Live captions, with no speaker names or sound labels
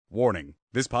Warning,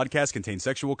 this podcast contains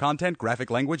sexual content, graphic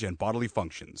language, and bodily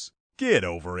functions. Get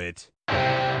over it.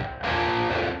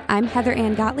 I'm Heather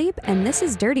Ann Gottlieb, and this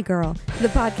is Dirty Girl, the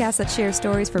podcast that shares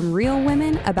stories from real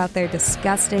women about their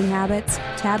disgusting habits,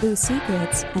 taboo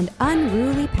secrets, and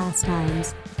unruly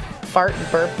pastimes. Fart,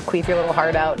 burp, queef your little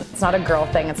heart out. It's not a girl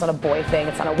thing. It's not a boy thing.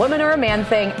 It's not a woman or a man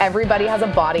thing. Everybody has a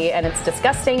body, and it's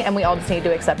disgusting, and we all just need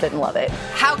to accept it and love it.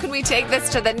 How can we take this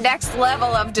to the next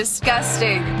level of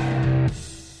disgusting?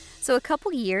 So a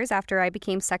couple years after I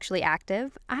became sexually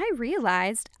active, I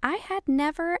realized I had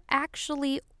never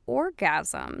actually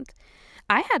orgasmed.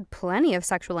 I had plenty of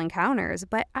sexual encounters,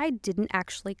 but I didn't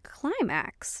actually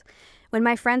climax. When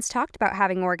my friends talked about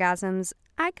having orgasms,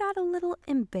 I got a little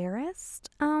embarrassed.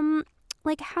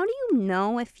 Like, how do you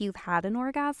know if you've had an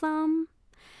orgasm?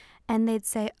 And they'd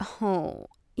say, oh,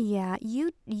 yeah,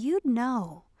 you'd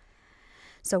know.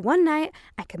 So one night,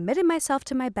 I committed myself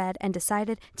to my bed and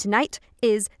decided tonight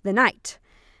is the night.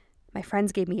 My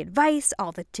friends gave me advice,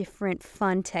 all the different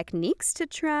fun techniques to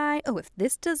try. Oh, if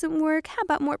this doesn't work, how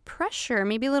about more pressure?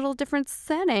 Maybe a little different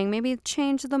setting, maybe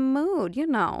change the mood, you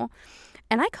know.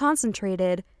 And I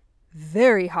concentrated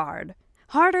very hard.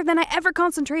 Harder than I ever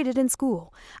concentrated in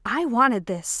school. I wanted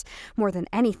this more than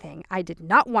anything. I did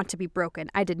not want to be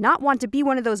broken. I did not want to be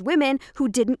one of those women who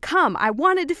didn't come. I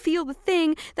wanted to feel the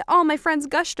thing that all my friends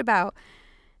gushed about.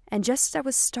 And just as I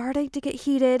was starting to get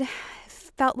heated,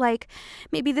 felt like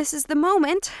maybe this is the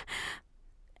moment,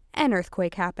 an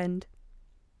earthquake happened.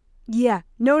 Yeah,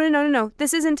 no.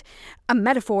 This isn't a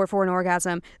metaphor for an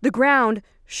orgasm. The ground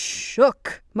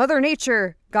shook. Mother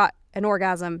Nature got an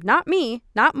orgasm. Not me,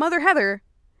 not Mother Heather.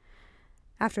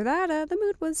 After that, the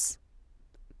mood was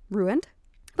ruined.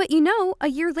 But you know, a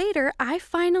year later, I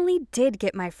finally did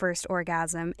get my first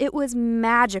orgasm. It was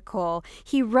magical.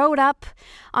 He rode up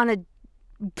on a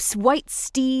white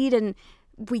steed and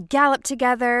we galloped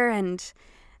together and,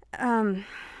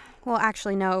 well,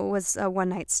 actually, no, it was a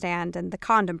one-night stand, and the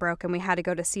condom broke, and we had to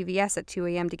go to CVS at 2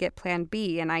 a.m. to get Plan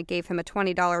B, and I gave him a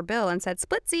 $20 bill and said,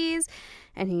 splitsies,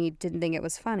 and he didn't think it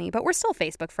was funny, but we're still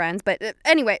Facebook friends, but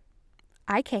anyway,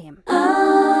 I came.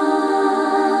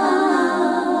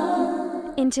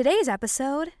 In today's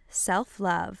episode,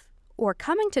 self-love, or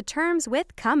coming to terms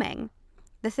with coming,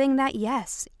 the thing that,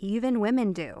 yes, even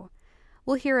women do.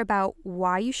 We'll hear about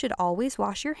why you should always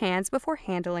wash your hands before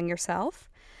handling yourself,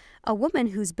 a woman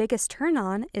whose biggest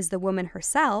turn-on is the woman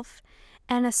herself,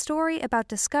 and a story about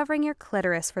discovering your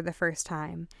clitoris for the first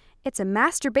time. It's a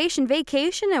masturbation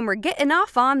vacation and we're getting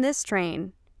off on this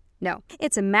train. No,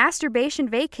 it's a masturbation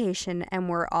vacation and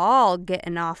we're all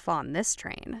getting off on this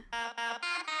train.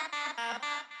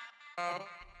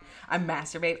 I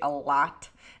masturbate a lot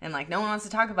and no one wants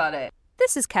to talk about it.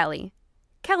 This is Kelly.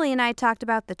 Kelly and I talked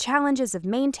about the challenges of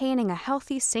maintaining a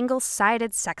healthy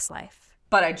single-sided sex life.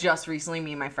 But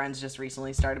me and my friends just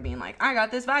recently started being like, I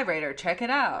got this vibrator, check it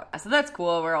out. So that's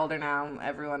cool. We're older now.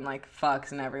 Everyone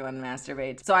fucks and everyone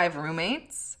masturbates. So I have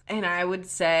roommates, and I would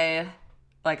say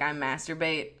I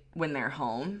masturbate when they're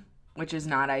home, which is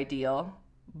not ideal,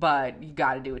 but you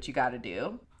gotta do what you gotta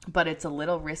do. But it's a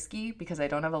little risky because I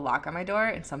don't have a lock on my door,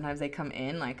 and sometimes they come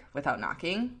in without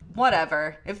knocking.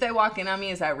 Whatever. If they walk in on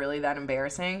me, is that really that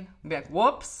embarrassing? I'd be like,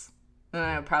 whoops. And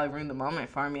that would probably ruin the moment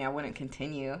for me. I wouldn't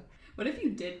continue. What if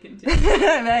you did continue?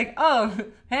 I'd be like, oh,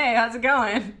 hey, how's it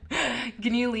going?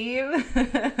 Can you leave?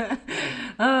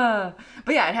 But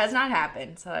yeah, it has not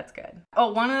happened, so that's good.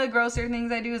 Oh, one of the grosser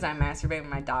things I do is I masturbate when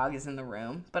my dog is in the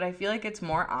room. But I feel like it's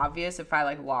more obvious if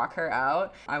I lock her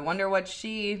out. I wonder what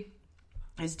she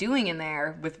is doing in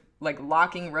there with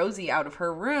locking Rosie out of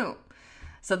her room.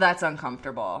 So that's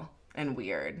uncomfortable and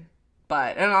weird.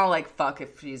 And I'll fuck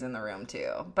if she's in the room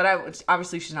too. But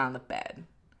obviously she's not on the bed.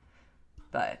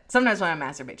 But sometimes when I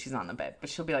masturbate, she's on the bed, but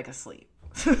she'll be asleep.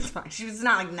 It's fine. She's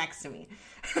not next to me.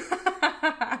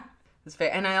 It's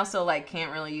fair. And I also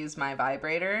can't really use my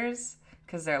vibrators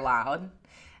because they're loud.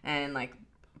 And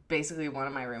basically one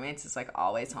of my roommates is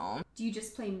always home. Do you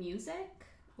just play music?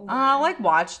 I'll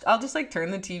I'll just turn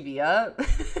the TV up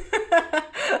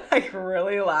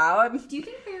really loud. Do you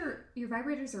think your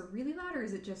vibrators are really loud, or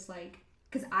is it just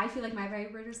because I feel like my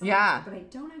vibrators loud, yeah, but I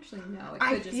don't actually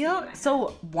know. So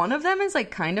one of them is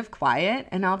kind of quiet,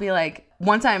 and I'll be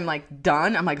once I'm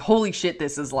done, I'm holy shit,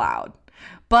 this is loud.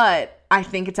 But I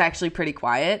think it's actually pretty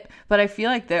quiet. But I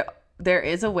feel there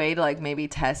is a way to maybe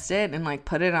test it and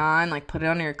put it on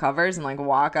your covers and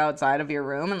walk outside of your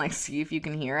room and see if you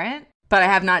can hear it. But I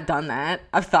have not done that.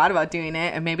 I've thought about doing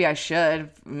it, and maybe I should.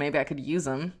 Maybe I could use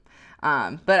them.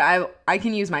 But I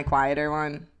can use my quieter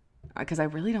one because I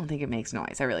really don't think it makes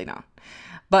noise. I really don't.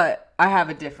 But I have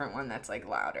a different one that's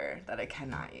louder that I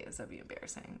cannot use. That'd be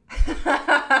embarrassing.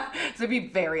 to be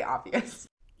very obvious.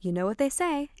 You know what they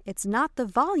say, it's not the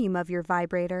volume of your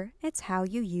vibrator, it's how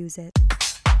you use it.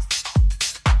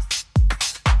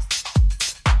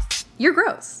 You're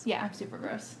gross. Yeah, I'm super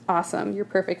gross. Awesome. You're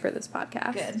perfect for this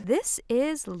podcast. Good. This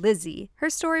is Lizzie. Her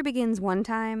story begins one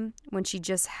time when she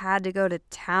just had to go to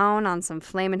town on some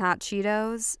flamin' hot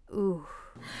Cheetos. Ooh.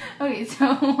 Okay,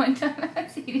 so one time I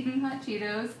was eating hot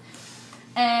Cheetos,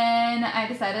 and I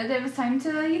decided it was time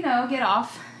to, get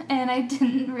off, and I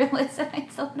didn't realize that I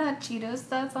still had hot Cheetos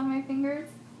dots on my fingers,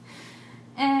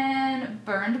 and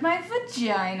burned my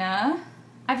vagina.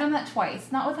 I've done that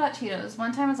twice, not with hot Cheetos.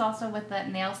 One time was also with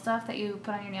that nail stuff that you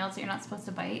put on your nails that you're not supposed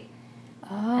to bite.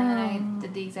 Oh. And then I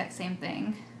did the exact same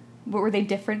thing. What, were they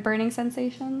different burning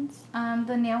sensations?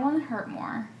 The nail one hurt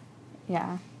more.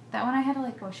 Yeah. That one I had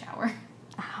to, go shower.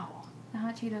 Ow. The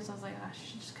hot Cheetos, I was like, oh, I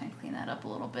should just kind of clean that up a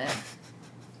little bit.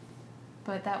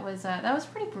 But that was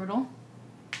pretty brutal.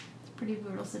 It's a pretty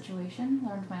brutal situation.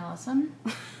 Learned my lesson.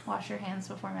 Wash your hands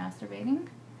before masturbating.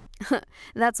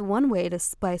 That's one way to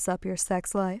spice up your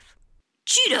sex life.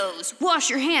 Cheetos, wash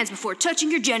your hands before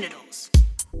touching your genitals.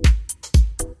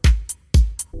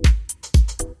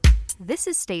 This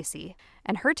is Stacy,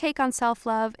 and her take on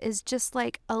self-love is just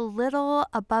like a little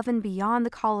above and beyond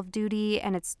the Call of Duty,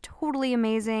 and it's totally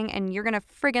amazing, and you're gonna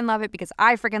friggin' love it because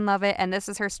I friggin' love it, and this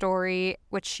is her story,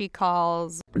 which she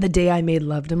calls... The day I made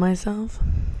love to myself.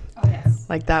 Oh, yes.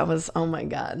 That was, oh my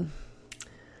God.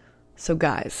 So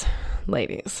guys,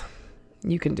 ladies,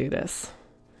 you can do this.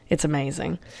 It's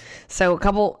amazing. So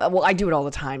I do it all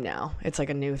the time now. It's like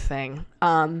a new thing.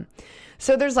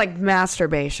 So there's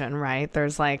masturbation, right?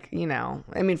 There's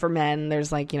for men, there's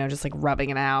just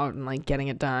rubbing it out and getting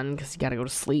it done because you got to go to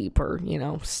sleep or,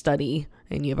 study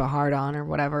and you have a hard on or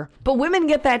whatever. But women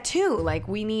get that too.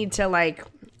 We need to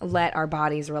let our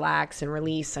bodies relax and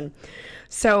release. And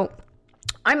so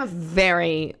I'm a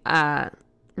very,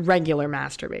 regular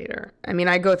masturbator.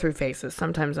 I go through phases.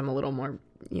 Sometimes I'm a little more,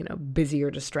 busy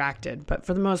or distracted, but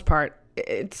for the most part,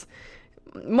 it's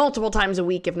multiple times a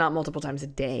week, if not multiple times a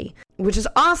day, which is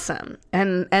awesome.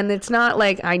 And it's not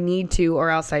like I need to, or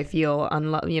else I feel,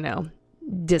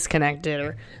 disconnected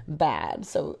or bad.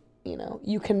 So,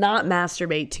 you cannot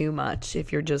masturbate too much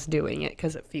if you're just doing it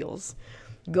because it feels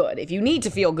good. If you need to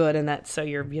feel good and that's so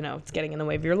you're, it's getting in the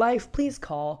way of your life, please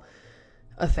call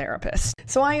a therapist.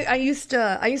 So I used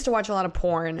to watch a lot of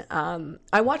porn.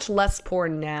 I watch less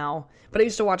porn now, but I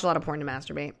used to watch a lot of porn to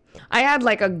masturbate. I had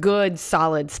a good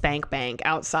solid spank bank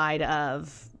outside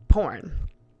of porn.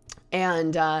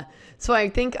 And so I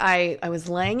think I was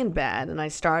laying in bed and I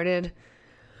started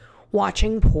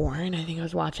watching porn. I think I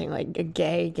was watching a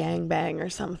gay gangbang or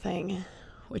something,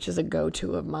 which is a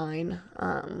go-to of mine.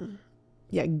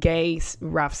 Gay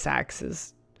rough sex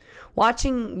is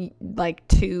watching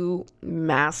two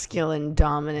masculine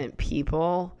dominant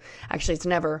people. Actually, it's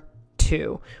never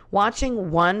two. Watching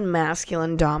one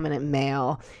masculine dominant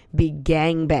male be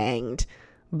gangbanged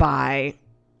by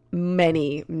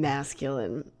many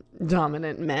masculine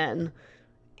dominant men,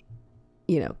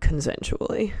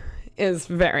 consensually, is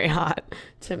very hot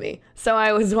to me. So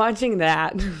I was watching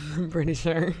that, I'm pretty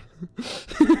sure.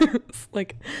 It's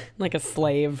like a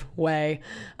slave way.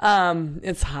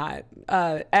 It's hot.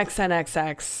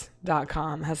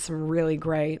 XNXX.com has some really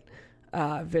great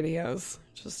videos,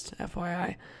 just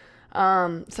FYI.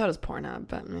 So does Pornhub,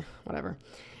 but whatever.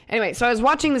 Anyway, so I was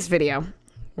watching this video.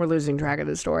 We're losing track of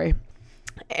the story.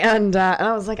 And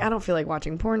I was like, I don't feel like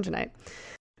watching porn tonight.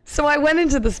 So I went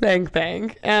into the spank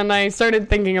bank and I started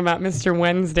thinking about Mr.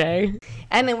 Wednesday.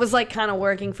 And it was kind of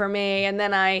working for me. And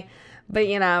then I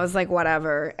was like,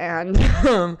 whatever. And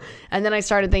and then I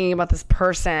started thinking about this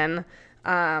person.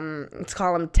 Let's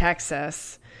call him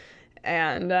Texas.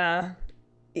 And I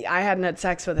hadn't had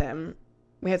sex with him.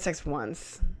 We had sex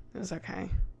once. It was okay.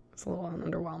 It's a little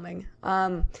underwhelming.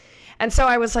 And so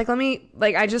I was like,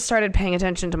 I just started paying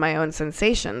attention to my own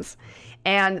sensations.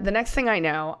 And the next thing I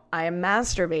know, I am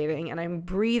masturbating and I'm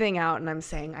breathing out and I'm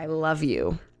saying, I love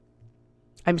you.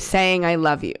 I'm saying I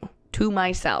love you to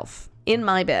myself in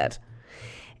my bed.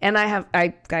 And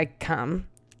I come,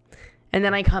 and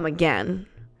then I come again,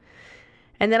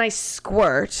 and then I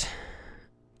squirt,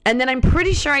 and then I'm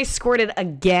pretty sure I squirted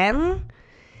again,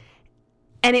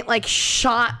 and it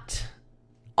shot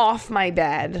off my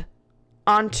bed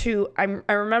onto, I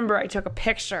remember I took a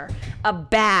picture, a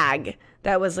bag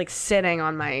that was sitting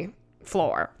on my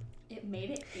floor. It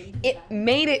made it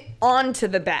made it onto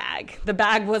the bag. The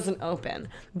bag wasn't open,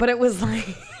 but it was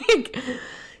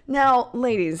now,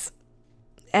 ladies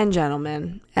and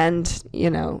gentlemen, and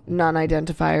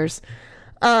non-identifiers,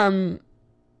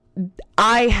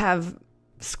 I have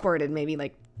squirted maybe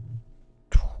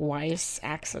twice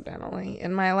accidentally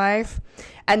in my life.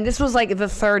 And this was like the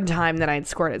third time that I'd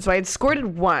squirted. So I had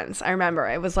squirted once. I remember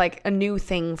it was like a new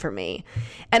thing for me.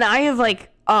 And I have like,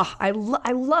 I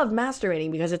love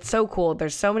masturbating because it's so cool.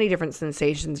 There's so many different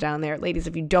sensations down there. Ladies,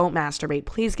 if you don't masturbate,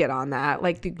 please get on that.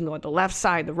 Like, you can go at the left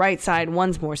side, the right side.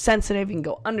 One's more sensitive. You can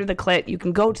go under the clit. You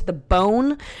can go to the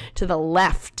bone to the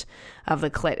left of the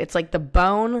clit. It's like the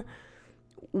bone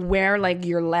where like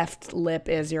your left lip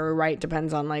is, your right,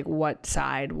 depends on like what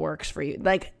side works for you.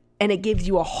 Like, and it gives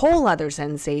you a whole other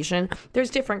sensation. There's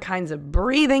different kinds of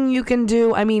breathing you can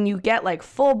do. I mean, you get like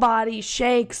full body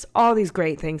shakes, all these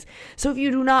great things. So if you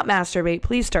do not masturbate,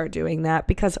 please start doing that,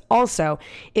 because also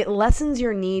it lessens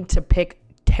your need to pick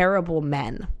terrible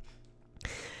men.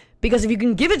 Because if you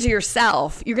can give it to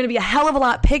yourself, you're going to be a hell of a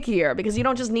lot pickier, because you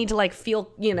don't just need to like feel,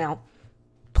 you know,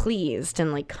 pleased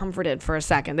and like comforted for a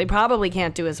second. They probably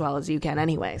can't do as well as you can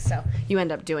anyway, so you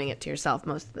end up doing it to yourself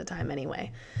most of the time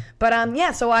anyway. But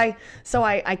yeah, so I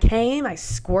came, I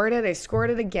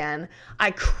squirted again,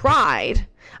 I cried.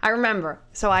 I remember.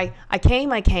 So I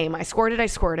came, I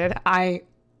squirted, I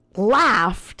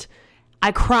laughed,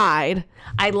 I cried,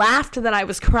 I laughed that I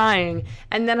was crying,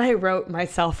 and then I wrote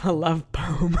myself a love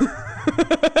poem.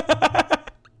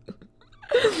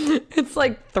 It's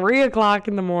like 3:00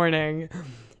 in the morning,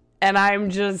 and I'm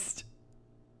just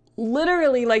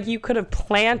literally like, you could have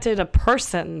planted a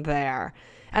person there,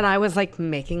 and I was like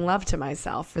making love to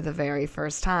myself for the very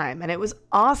first time, and it was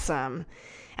awesome.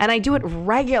 And I do it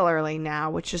regularly now,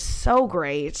 which is so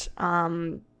great,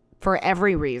 for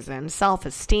every reason,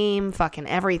 self-esteem, fucking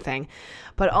everything.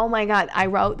 But oh my God, I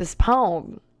wrote this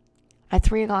poem at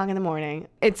 3:00 in the morning.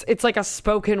 It's like a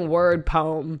spoken word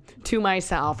poem to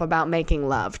myself about making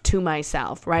love to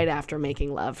myself right after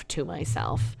making love to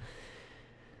myself.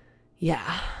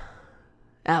 Yeah,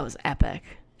 that was epic.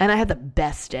 And I had the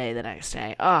best day the next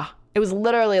day. It was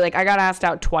literally like, I got asked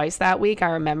out twice that week, I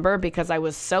remember, because I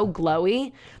was so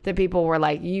glowy that people were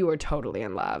like, you were totally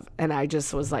in love. And I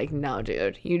just was like, no,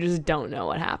 dude, you just don't know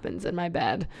what happens in my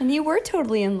bed. And you were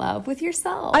totally in love with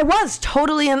yourself. I was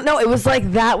totally no, it was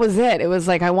like, that was it. It was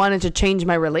like, I wanted to change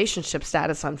my relationship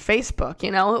status on Facebook, you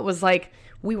know? It was like,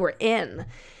 we were in.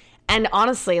 And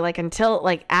honestly, like, until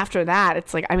like after that,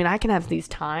 it's like, I mean, I can have these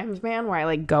times, man, where I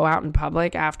like go out in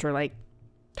public after like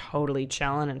totally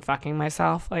chilling and fucking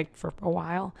myself like for a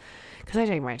while, because I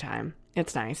take my time.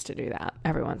 It's nice to do that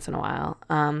every once in a while.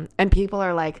 And people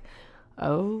are like,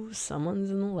 oh, someone's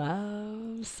in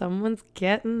love, someone's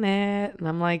getting it. And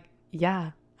I'm like,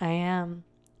 yeah, I am.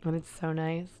 And it's so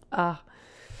nice.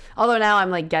 Although now I'm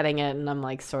like getting it, and I'm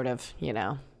like sort of, you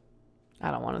know,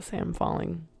 I don't want to say I'm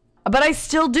falling, but I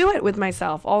still do it with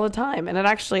myself all the time. And it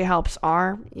actually helps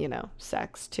our, you know,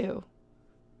 sex too,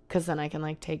 because then I can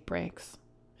like take breaks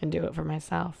and do it for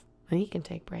myself. And he can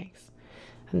take breaks.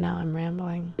 And now I'm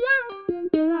rambling.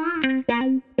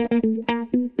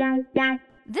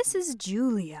 This is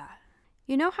Julia.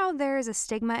 You know how there is a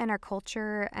stigma in our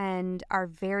culture and our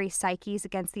very psyches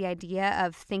against the idea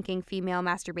of thinking female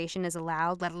masturbation is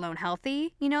allowed, let alone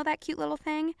healthy? You know, that cute little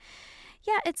thing?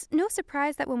 Yeah, it's no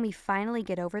surprise that when we finally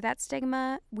get over that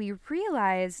stigma, we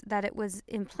realize that it was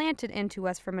implanted into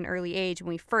us from an early age when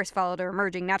we first followed our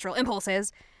emerging natural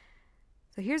impulses.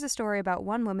 So here's a story about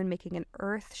one woman making an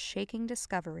earth-shaking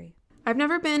discovery. I've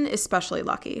never been especially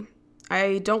lucky.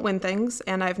 I don't win things,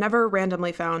 and I've never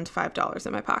randomly found $5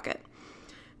 in my pocket.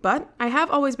 But I have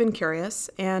always been curious,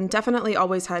 and definitely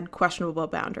always had questionable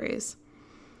boundaries.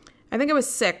 I think I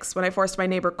was 6 when I forced my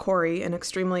neighbor Corey, an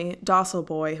extremely docile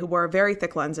boy who wore very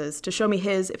thick lenses, to show me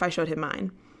his if I showed him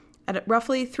mine. At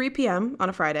roughly 3 p.m. on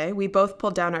a Friday, we both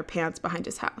pulled down our pants behind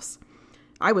his house.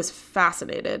 I was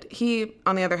fascinated. He,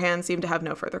 on the other hand, seemed to have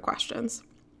no further questions.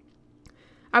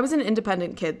 I was an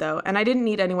independent kid, though, and I didn't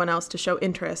need anyone else to show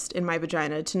interest in my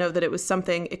vagina to know that it was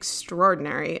something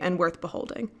extraordinary and worth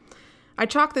beholding. I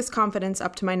chalked this confidence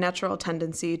up to my natural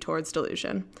tendency towards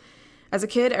delusion. As a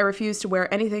kid, I refused to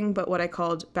wear anything but what I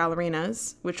called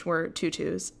ballerinas, which were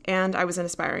tutus, and I was an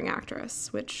aspiring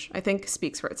actress, which I think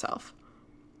speaks for itself.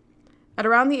 At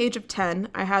around the age of 10,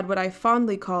 I had what I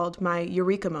fondly called my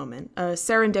eureka moment, a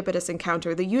serendipitous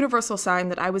encounter, the universal sign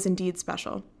that I was indeed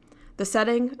special. The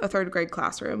setting, a 3rd grade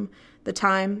classroom. The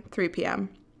time, 3 p.m.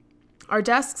 Our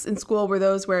desks in school were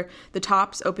those where the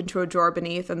tops opened to a drawer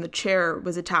beneath and the chair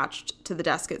was attached to the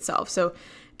desk itself. So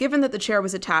given that the chair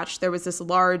was attached, there was this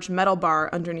large metal bar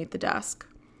underneath the desk.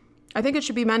 I think it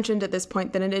should be mentioned at this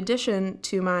point that in addition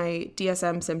to my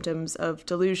DSM symptoms of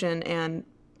delusion and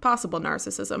possible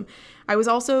narcissism, I was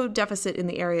also deficit in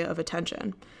the area of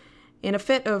attention. In a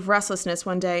fit of restlessness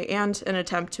one day and an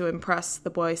attempt to impress the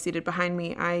boy seated behind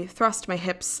me, I thrust my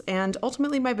hips and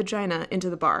ultimately my vagina into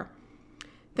the bar.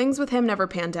 Things with him never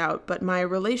panned out, but my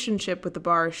relationship with the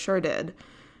bar sure did.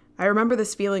 I remember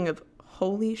this feeling of,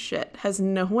 holy shit, has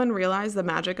no one realized the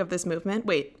magic of this movement?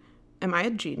 Wait, am I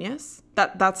a genius?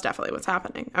 That's definitely what's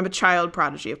happening. I'm a child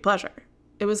prodigy of pleasure.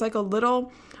 It was like a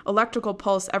little electrical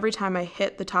pulse every time I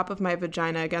hit the top of my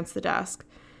vagina against the desk.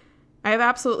 I have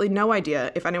absolutely no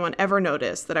idea if anyone ever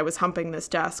noticed that I was humping this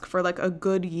desk for like a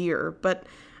good year, but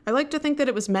I like to think that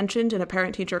it was mentioned in a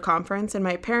parent-teacher conference, and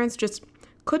my parents just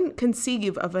couldn't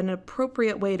conceive of an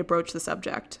appropriate way to broach the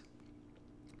subject.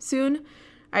 Soon,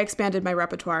 I expanded my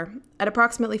repertoire. At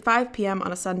approximately 5 p.m.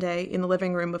 on a Sunday in the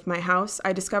living room of my house,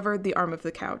 I discovered the arm of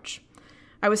the couch.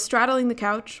 I was straddling the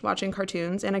couch, watching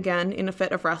cartoons, and again, in a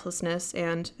fit of restlessness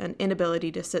and an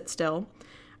inability to sit still,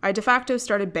 I de facto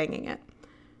started banging it.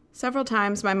 Several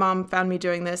times my mom found me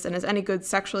doing this, and as any good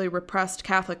sexually repressed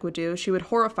Catholic would do, she would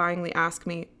horrifyingly ask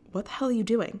me, "What the hell are you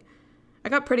doing?" I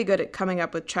got pretty good at coming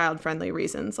up with child-friendly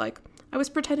reasons, like, "I was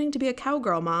pretending to be a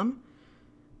cowgirl, Mom."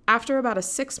 After about a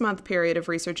 6-month period of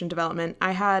research and development,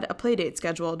 I had a playdate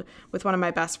scheduled with one of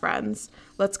my best friends.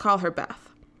 Let's call her Beth.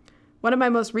 One of my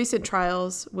most recent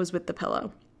trials was with the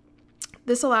pillow.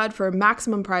 This allowed for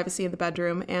maximum privacy in the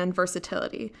bedroom and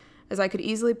versatility, as I could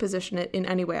easily position it in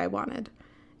any way I wanted.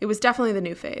 It was definitely the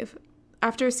new fave.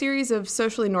 After a series of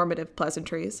socially normative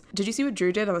pleasantries, did you see what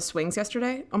Drew did on the swings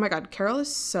yesterday? Oh my god, Carol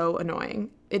is so annoying.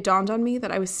 It dawned on me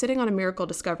that I was sitting on a miracle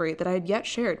discovery that I had yet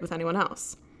shared with anyone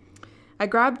else. I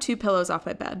grabbed 2 pillows off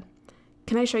my bed.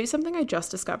 Can I show you something I just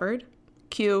discovered?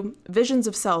 Cue visions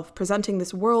of self presenting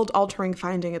this world-altering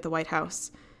finding at the White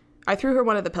House. I threw her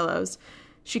one of the pillows.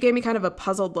 She gave me kind of a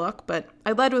puzzled look, but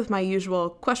I led with my usual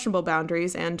questionable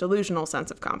boundaries and delusional sense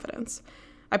of confidence.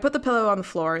 I put the pillow on the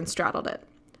floor and straddled it.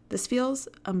 This feels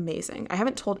amazing. I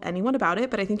haven't told anyone about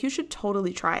it, but I think you should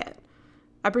totally try it.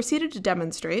 I proceeded to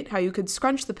demonstrate how you could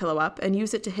scrunch the pillow up and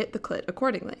use it to hit the clit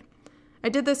accordingly. I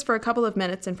did this for a couple of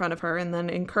minutes in front of her and then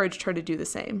encouraged her to do the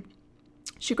same.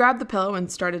 She grabbed the pillow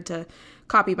and started to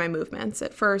copy my movements.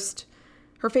 At first,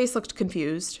 her face looked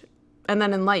confused, and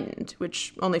then enlightened,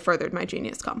 which only furthered my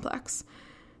genius complex.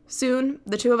 Soon,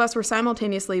 the 2 of us were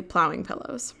simultaneously plowing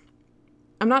pillows.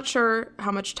 I'm not sure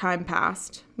how much time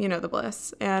passed, you know the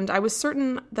bliss, and I was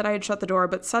certain that I had shut the door,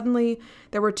 but suddenly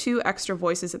there were 2 extra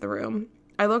voices in the room.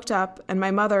 I looked up, and my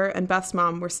mother and Beth's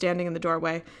mom were standing in the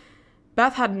doorway.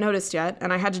 Beth hadn't noticed yet,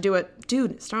 and I had to do a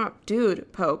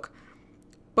dude poke.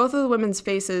 Both of the women's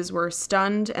faces were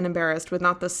stunned and embarrassed with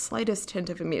not the slightest hint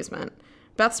of amusement.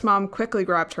 Beth's mom quickly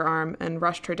grabbed her arm and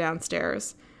rushed her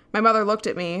downstairs. My mother looked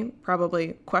at me,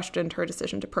 probably questioned her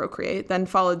decision to procreate, then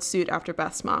followed suit after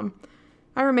Beth's mom.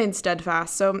 I remained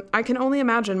steadfast, so I can only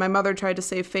imagine my mother tried to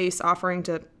save face offering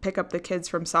to pick up the kids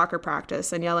from soccer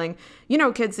practice and yelling, "You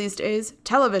know kids these days,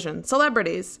 television,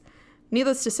 celebrities."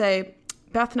 Needless to say,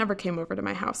 Beth never came over to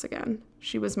my house again.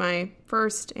 She was my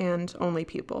first and only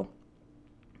pupil.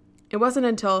 It wasn't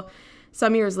until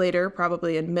some years later,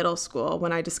 probably in middle school,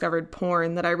 when I discovered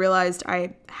porn, that I realized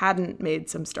I hadn't made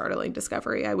some startling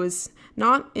discovery. I was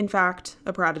not, in fact,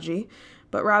 a prodigy,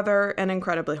 but rather an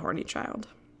incredibly horny child.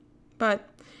 But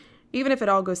even if it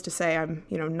all goes to say I'm,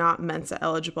 not Mensa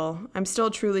eligible, I'm still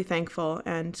truly thankful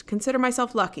and consider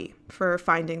myself lucky for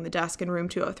finding the desk in room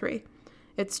 203.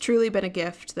 It's truly been a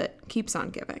gift that keeps on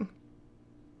giving.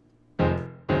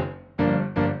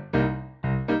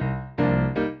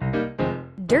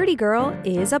 Dirty Girl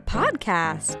is a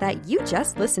podcast that you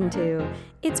just listened to.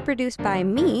 It's produced by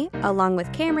me, along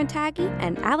with Cameron Taggy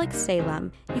and Alex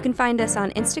Salem. You can find us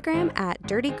on Instagram at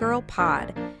Dirty Girl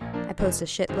Pod. I post a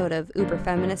shitload of uber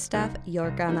feminist stuff.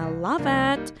 You're gonna love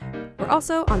it. We're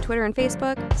also on Twitter and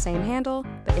Facebook, same handle,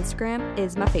 but Instagram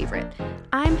is my favorite.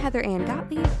 I'm Heather Ann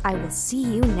Gottlieb. I will see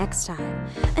you next time.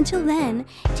 Until then,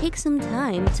 take some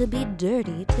time to be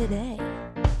dirty today.